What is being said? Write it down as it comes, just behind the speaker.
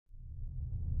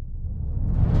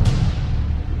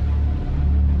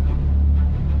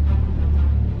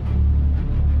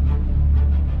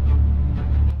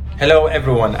Hello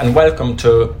everyone and welcome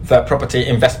to the Property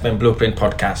Investment Blueprint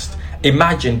podcast.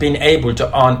 Imagine being able to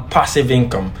earn passive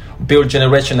income, build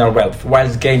generational wealth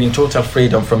whilst gaining total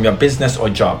freedom from your business or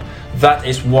job. That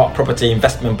is what Property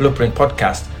Investment Blueprint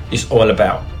podcast is all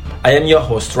about. I am your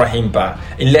host Rahim Ba.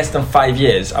 In less than 5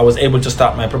 years, I was able to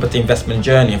start my property investment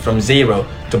journey from zero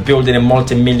to building a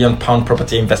multi-million pound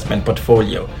property investment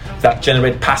portfolio that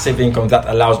generates passive income that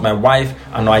allows my wife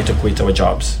and I to quit our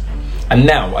jobs. And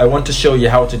now I want to show you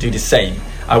how to do the same.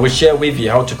 I will share with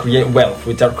you how to create wealth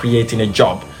without creating a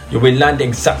job. You will learn the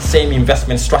exact same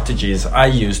investment strategies I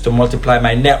use to multiply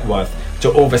my net worth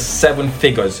to over 7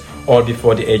 figures, all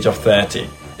before the age of 30.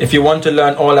 If you want to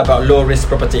learn all about low-risk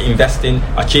property investing,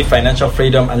 achieve financial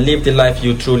freedom, and live the life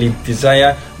you truly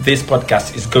desire, this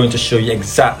podcast is going to show you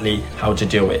exactly how to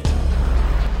do it.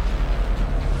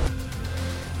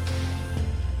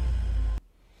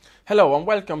 Hello and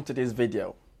welcome to this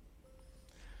video.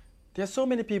 There are so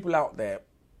many people out there,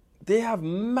 they have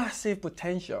massive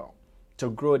potential to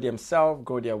grow themselves,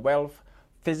 grow their wealth,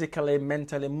 physically,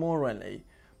 mentally, morally,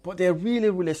 but they're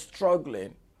really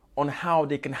struggling on how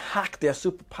they can hack their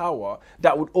superpower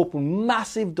that would open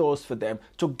massive doors for them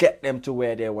to get them to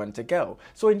where they want to go.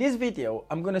 So in this video,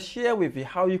 I'm going to share with you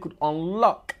how you could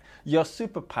unlock your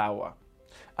superpower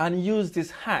and use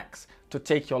these hacks to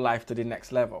take your life to the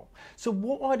next level. So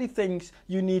what are the things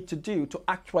you need to do to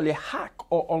actually hack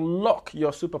or unlock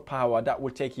your superpower that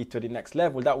will take you to the next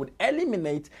level, that would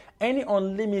eliminate any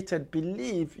unlimited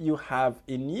belief you have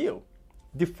in you?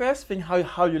 The first thing,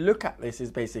 how you look at this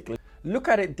is basically, look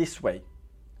at it this way.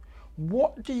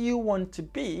 What do you want to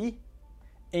be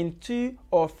in 2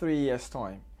 or 3 years'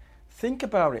 time? Think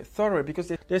about it thoroughly, because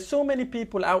there's so many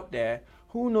people out there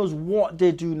who knows what they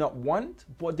do not want,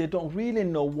 but they don't really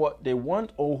know what they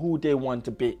want or who they want to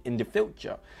be in the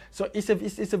future. So it's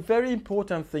a very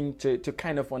important thing to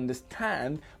kind of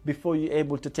understand before you're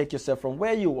able to take yourself from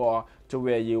where you are to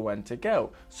where you want to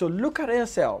go. So look at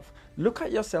yourself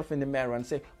in the mirror and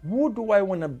say, who do I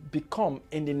want to become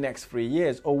in the next 3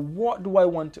 years? Or what do I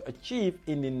want to achieve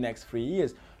in the next 3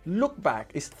 years? Look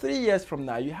back, it's 3 years from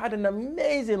now. You had an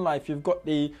amazing life. You've got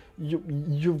the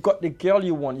girl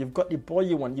you want, you've got the boy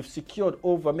you want, you've secured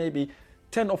over maybe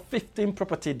 10 or 15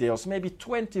 property deals, maybe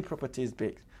 20 properties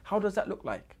big. How does that look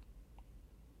like?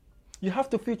 You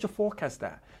have to future forecast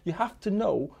that. You have to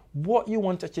know what you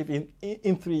want to achieve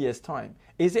in 3 years' time.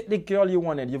 Is it the girl you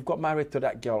wanted? You've got married to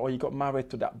that girl, or you got married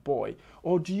to that boy?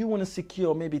 Or do you want to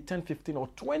secure maybe 10, 15 or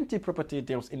 20 property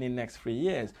deals in the next 3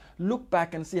 years? Look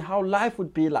back and see how life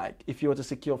would be like if you were to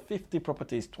secure 50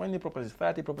 properties, 20 properties,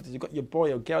 30 properties. You've got your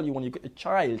boy or girl you want, you've got your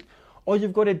child, or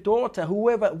you've got a daughter,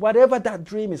 whatever that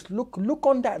dream is. Look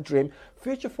on that dream,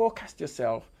 future forecast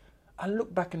yourself, and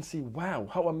look back and see, wow,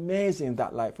 how amazing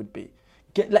that life would be.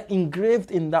 Get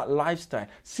engraved in that lifestyle.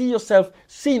 See yourself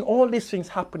seeing all these things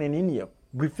happening in you,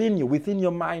 within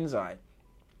your mind's eye,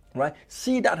 right?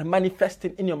 See that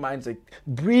manifesting in your mind's eye.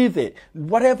 Breathe it.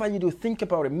 Whatever you do, think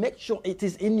about it. Make sure it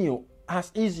is in you,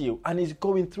 as is you, and is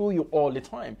going through you all the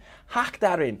time. Hack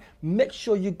that in. Make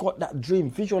sure you got that dream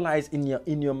visualized in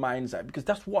your mind's eye, because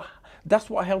that's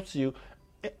what helps you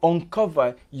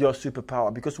uncover your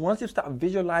superpower. Because once you start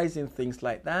visualizing things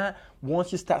like that,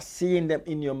 once you start seeing them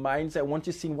in your mindset, once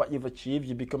you see what you've achieved,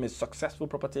 you become a successful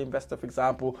property investor, for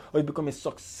example, or you become a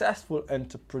successful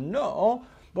entrepreneur.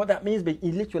 What that means is it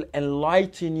literally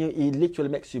enlightens you, it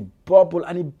literally makes you bubble,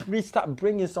 and it start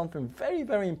bringing something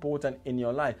very important in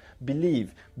your life.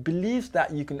 Believes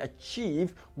that you can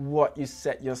achieve what you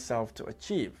set yourself to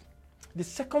achieve. The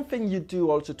second thing you do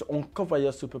also to uncover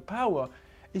your superpower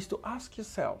is to ask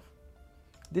yourself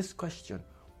this question: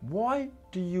 why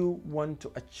do you want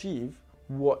to achieve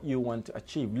what you want to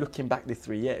achieve, looking back the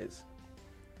 3 years?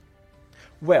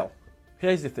 Well,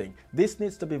 here's the thing. This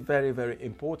needs to be very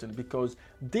important, because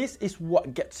this is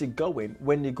what gets you going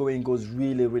when the going goes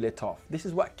really tough. This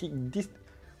is what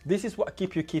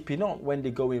keep you keeping on when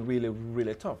the going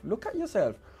really tough. Look at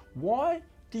yourself. Why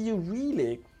do you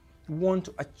really want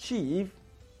to achieve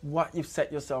what you've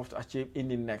set yourself to achieve in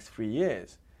the next 3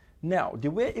 years? Now, the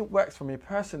way it works for me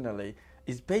personally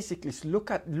is basically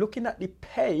looking at the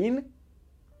pain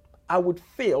I would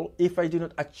feel if I do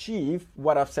not achieve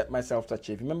what I've set myself to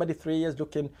achieve. Remember the 3 years,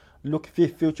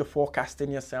 future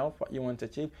forecasting yourself, what you want to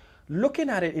achieve. Looking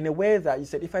at it in a way that you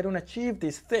said, if I don't achieve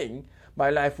this thing,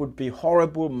 my life would be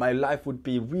horrible, my life would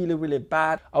be really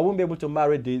bad. I won't be able to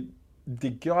marry the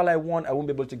girl I want. I won't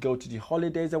be able to go to the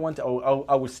holidays I want.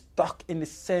 I was stuck in the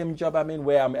same job I'm in,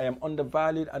 where I am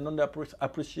undervalued and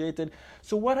underappreciated.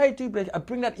 So what I do, I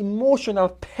bring that emotional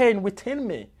pain within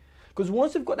me Because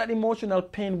once you've got that emotional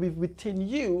pain within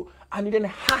you, and you then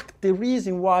hack the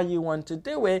reason why you want to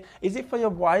do it, is it for your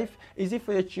wife? Is it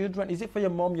for your children? Is it for your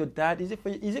mom, your dad? Is it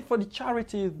for the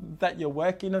charity that you're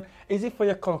working on? Is it for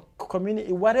your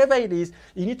community? Whatever it is,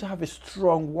 you need to have a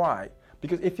strong why.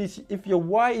 Because if your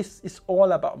why is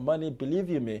all about money, believe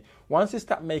you me, once you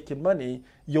start making money,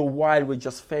 your why will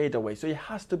just fade away. So it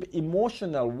has to be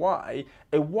emotional why,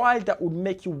 a why that would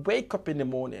make you wake up in the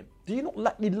morning. Do you not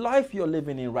like the life you're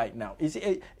living in right now? Is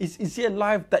it a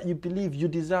life that you believe you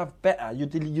deserve better? You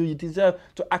deserve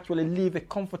to actually live a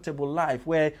comfortable life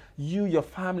where you, your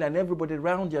family, and everybody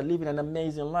around you are living an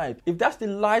amazing life. If that's the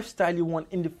lifestyle you want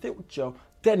in the future,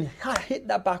 then hit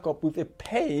that back up with a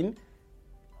pain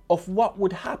of what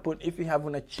would happen if you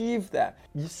haven't achieved that.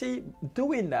 You see,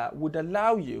 doing that would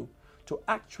allow you to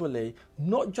actually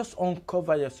not just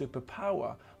uncover your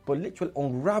superpower, but literally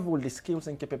unravel the skills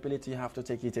and capability you have to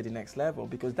take you to the next level.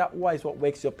 Because that why is what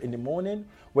wakes you up in the morning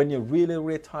when you're really,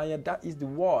 really tired. That is the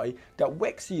why that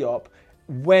wakes you up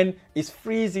when it's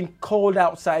freezing cold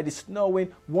outside, it's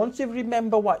snowing. Once you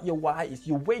remember what your why is,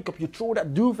 you wake up, you throw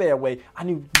that duvet away, and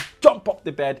you jump up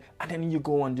the bed, and then you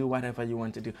go and do whatever you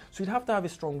want to do. So you have to have a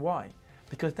strong why,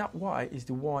 because that why is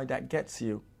the why that gets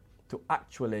you to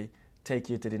actually take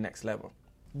you to the next level.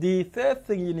 The third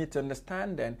thing you need to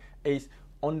understand then is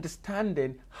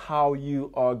understanding how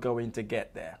you are going to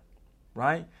get there,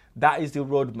 right? That is the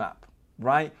roadmap,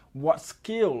 right? What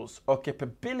skills or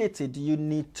capability do you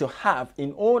need to have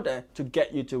in order to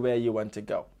get you to where you want to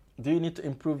go? Do you need to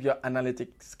improve your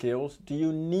analytic skills? Do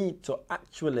you need to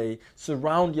actually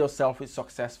surround yourself with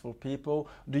successful people?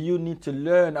 Do you need to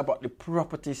learn about the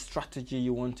property strategy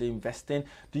you want to invest in?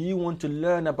 Do you want to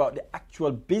learn about the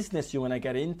actual business you want to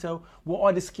get into? What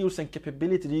are the skills and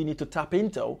capabilities do you need to tap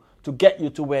into to get you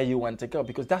to where you want to go?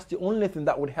 Because that's the only thing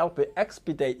that would help you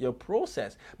expedite your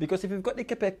process. Because if you've got the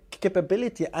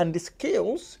capability and the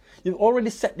skills, you've already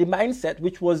set the mindset,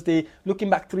 which was the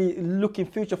looking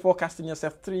future forecasting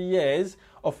yourself 3 years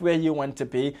of where you want to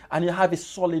be, and you have a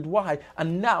solid why.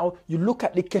 And now you look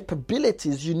at the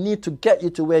capabilities you need to get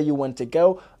you to where you want to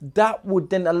go. That would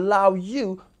then allow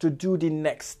you to do the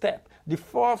next step. The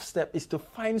fourth step is to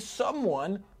find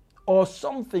someone or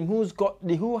something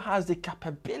who has the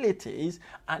capabilities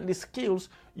and the skills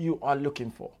you are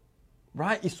looking for,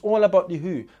 right? It's all about the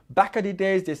who. Back in the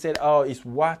days, they said, oh, it's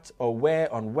what or where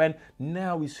and when.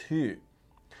 Now it's who.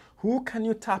 Who can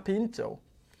you tap into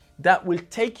that will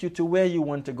take you to where you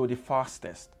want to go the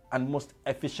fastest and most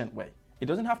efficient way? It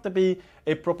doesn't have to be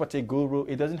a property guru.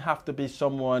 It doesn't have to be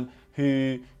someone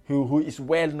who is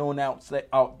well known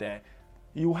out there.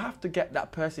 You have to get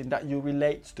that person that you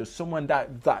relate to, someone that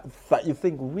you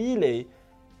think really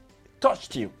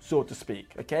touched you, so to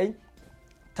speak, okay?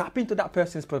 Tap into that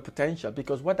person's potential,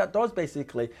 because what that does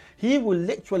basically, he will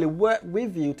literally work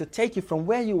with you to take you from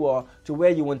where you are to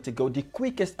where you want to go the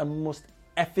quickest and most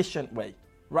efficient way.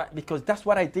 Right, because that's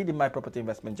what I did in my property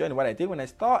investment journey. What I did when I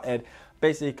started,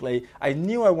 basically, I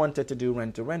knew I wanted to do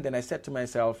rent to rent, and I said to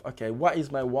myself, okay, what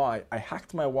is my why? I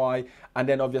hacked my why, and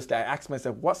then obviously I asked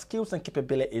myself, what skills and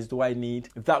capabilities do I need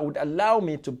that would allow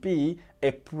me to be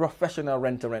a professional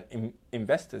rent to rent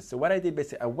investor? So what I did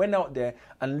basically, I went out there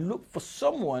and looked for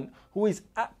someone who is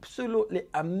absolutely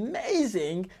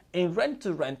amazing in rent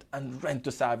to rent and rent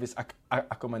to service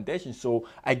accommodation. So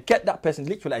I get that person,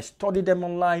 literally, I study them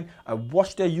online, I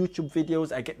watch their YouTube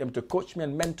videos, I get them to coach me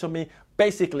and mentor me.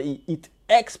 Basically, it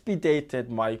expedited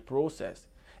my process.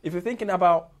 If you're thinking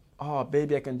about, oh,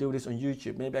 maybe I can do this on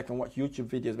YouTube, maybe I can watch YouTube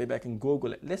videos, maybe I can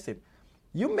Google it. Listen,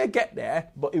 you may get there,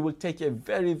 but it will take you a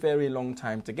very, very long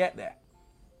time to get there.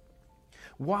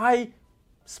 Why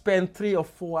spend 3 or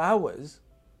 4 hours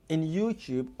in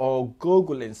YouTube or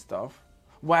Googling stuff,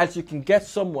 whilst you can get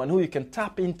someone who you can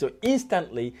tap into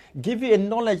instantly, give you a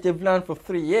knowledge they've learned for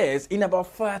 3 years in about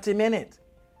 30 minutes?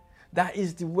 That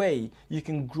is the way you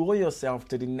can grow yourself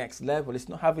to the next level. It's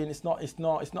not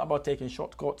about taking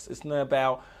shortcuts. It's not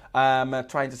about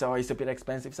trying to say, oh, it's a bit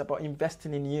expensive. It's about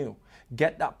investing in you.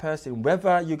 Get that person,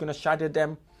 whether you're going to shadow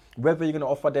them, whether you're going to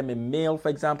offer them a meal, for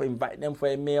example, invite them for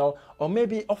a meal, or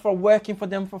maybe offer working for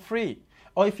them for free.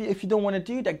 Or if you don't want to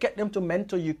do that, get them to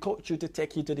mentor you, coach you to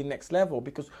take you to the next level.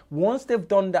 Because once they've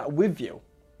done that with you,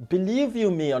 believe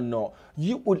you me or not,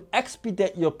 you would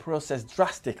expedite your process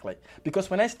drastically. Because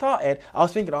when I started, I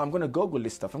was thinking, oh, I'm going to Google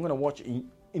this stuff. I'm going to watch it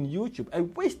in YouTube. I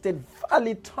wasted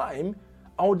valid time.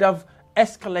 I would have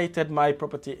escalated my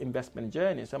property investment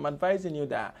journey. So I'm advising you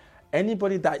that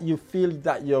anybody that you feel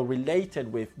that you're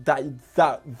related with, that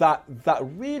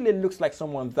really looks like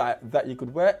someone that you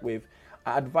could work with,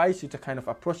 I advise you to kind of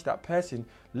approach that person,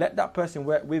 let that person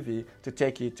work with you to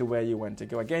take you to where you want to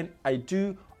go. Again, I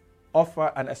do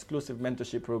offer an exclusive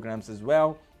mentorship programs as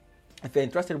well. If you're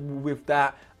interested with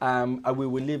that, I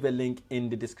will leave a link in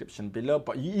the description below.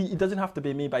 But it doesn't have to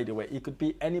be me, by the way. It could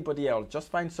be anybody else. Just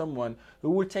find someone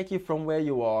who will take you from where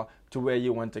you are to where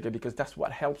you want to go, because that's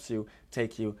what helps you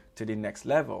take you to the next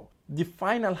level. The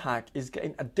final hack is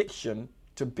getting addiction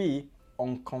to be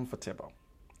uncomfortable.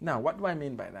 Now, what do I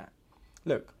mean by that?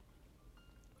 Look,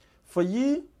 for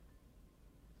you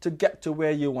to get to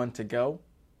where you want to go,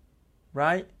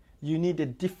 right, you need a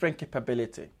different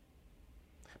capability.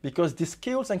 Because the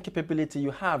skills and capability you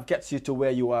have gets you to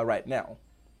where you are right now,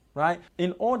 right?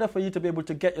 In order for you to be able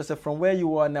to get yourself from where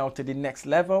you are now to the next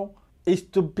level, is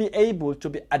to be able to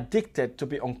be addicted to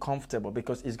be uncomfortable,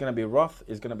 because it's going to be rough,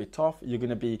 it's going to be tough, you're going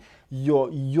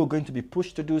to be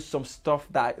pushed to do some stuff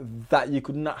that you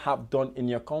could not have done in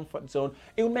your comfort zone.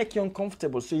 It will make you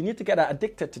uncomfortable, so you need to get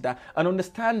addicted to that and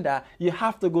understand that you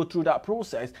have to go through that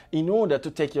process in order to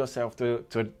take yourself to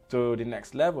the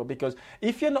next level. Because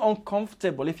if you're not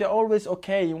uncomfortable, if you're always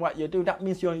okay in what you do, that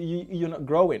means you're not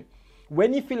growing.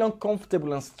 When you feel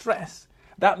uncomfortable and stressed,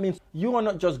 that means you are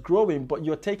not just growing, but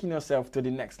you're taking yourself to the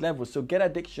next level. So get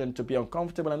addiction to be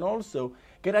uncomfortable, and also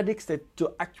get addicted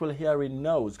to actually hearing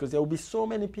no's, because there will be so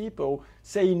many people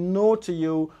saying no to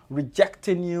you,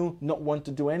 rejecting you, not want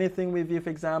to do anything with you.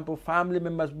 For example, family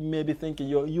members may be thinking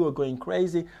you are going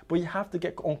crazy, but you have to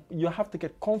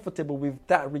get comfortable with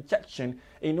that rejection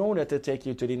in order to take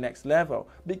you to the next level.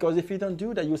 Because if you don't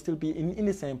do that, you'll still be in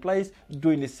the same place,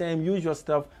 doing the same usual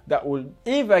stuff that will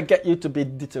either get you to be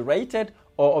deteriorated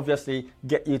or obviously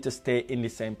get you to stay in the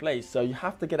same place. So you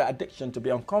have to get an addiction to be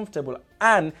uncomfortable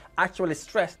and actually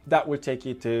stressed. That will take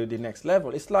you to the next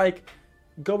level. It's like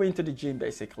going to the gym,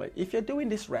 basically. If you're doing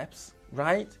these reps,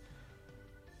 right,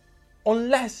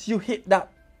 unless you hit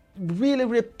that really,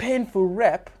 really painful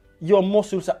rep, your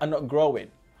muscles are not growing.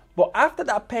 But after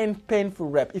that painful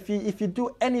rep, if you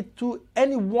do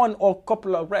any one or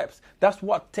couple of reps, that's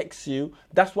what takes you,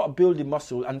 that's what builds the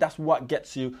muscle, and that's what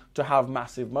gets you to have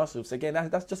massive muscles. Again,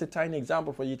 that's just a tiny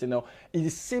example for you to know. A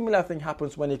similar thing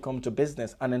happens when it comes to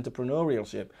business and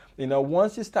entrepreneurship. You know,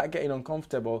 once you start getting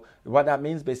uncomfortable, what that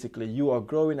means basically, you are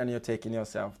growing and you're taking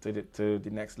yourself to the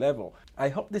next level. I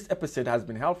hope this episode has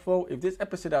been helpful. If this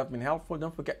episode has been helpful,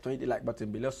 don't forget to hit the like button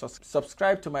below.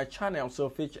 Subscribe to my channel so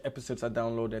future episodes are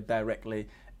downloaded directly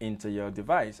into your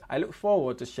device. I look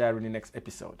forward to sharing the next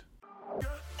episode.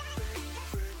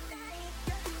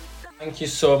 Thank you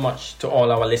so much to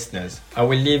all our listeners. I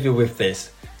will leave you with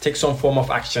this. Take some form of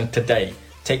action today.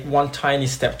 Take one tiny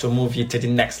step to move you to the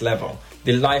next level,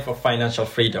 the life of financial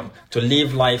freedom, to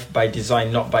live life by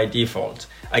design, not by default.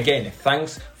 Again,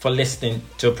 thanks for listening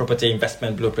to Property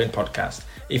Investment Blueprint Podcast.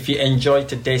 If you enjoyed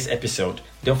today's episode,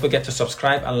 don't forget to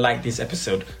subscribe and like this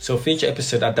episode so future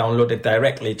episodes are downloaded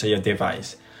directly to your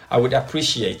device. I would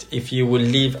appreciate if you would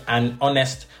leave an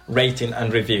honest rating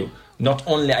and review. Not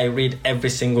only I read every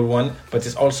single one, but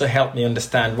it's also helped me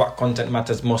understand what content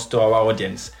matters most to our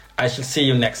audience. I shall see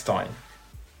you next time.